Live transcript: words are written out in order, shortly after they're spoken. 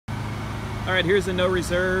All right, here's the no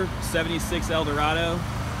reserve 76 Eldorado.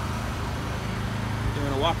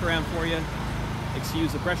 Doing a walk around for you.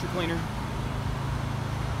 Excuse the pressure cleaner.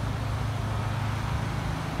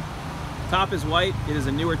 Top is white. It is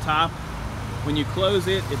a newer top. When you close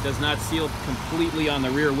it, it does not seal completely on the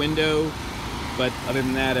rear window, but other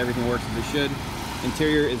than that, everything works as it should.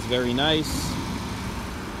 Interior is very nice.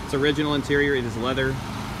 It's original interior. It is leather.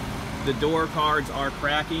 The door cards are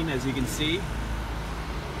cracking, as you can see,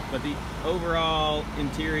 but the overall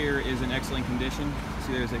interior is in excellent condition.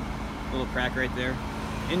 See, there's a little crack right there.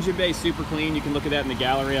 Engine bay super clean. You can look at that in the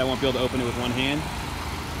gallery. I won't be able to open it with one hand.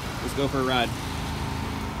 Let's go for a ride.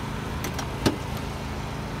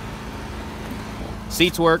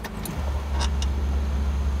 Seats work.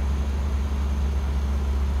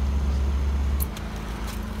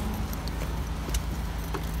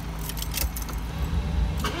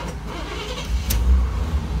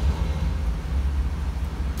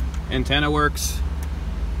 Antenna works.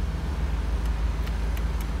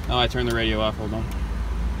 Oh, I turned the radio off. Hold on.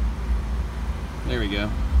 There we go.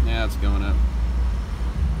 Now it's going up.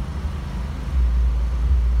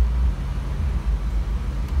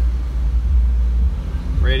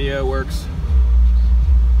 Radio works.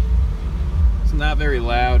 It's not very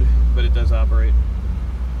loud, but it does operate.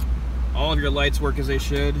 All of your lights work as they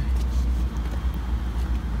should.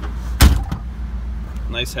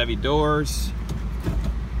 Nice heavy doors.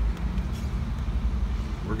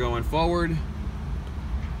 We're going forward.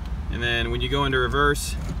 And then when you go into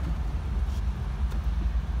reverse,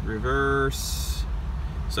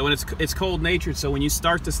 so when it's cold natured, so when you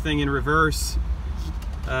start this thing in reverse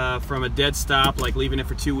from a dead stop, like leaving it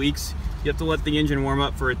for 2 weeks, you have to let the engine warm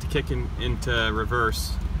up for it to kick into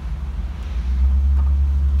reverse.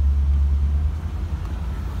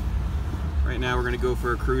 Right now we're going to go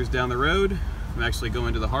for a cruise down the road. I'm actually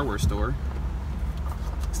going to the hardware store.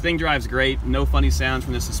 This thing drives great, no funny sounds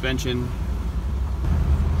from the suspension.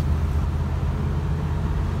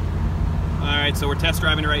 Alright, so we're test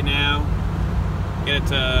driving it right now. Get it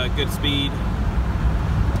to good speed.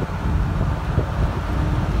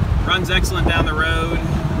 Runs excellent down the road.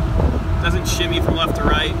 Doesn't shimmy from left to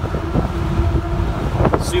right.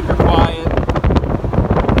 Super quiet.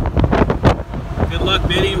 Good luck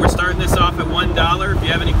bidding. We're starting this off at $1. If you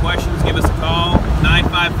have any questions, give us a call.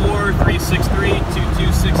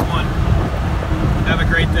 954-363-2261. Have a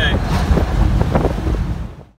great day.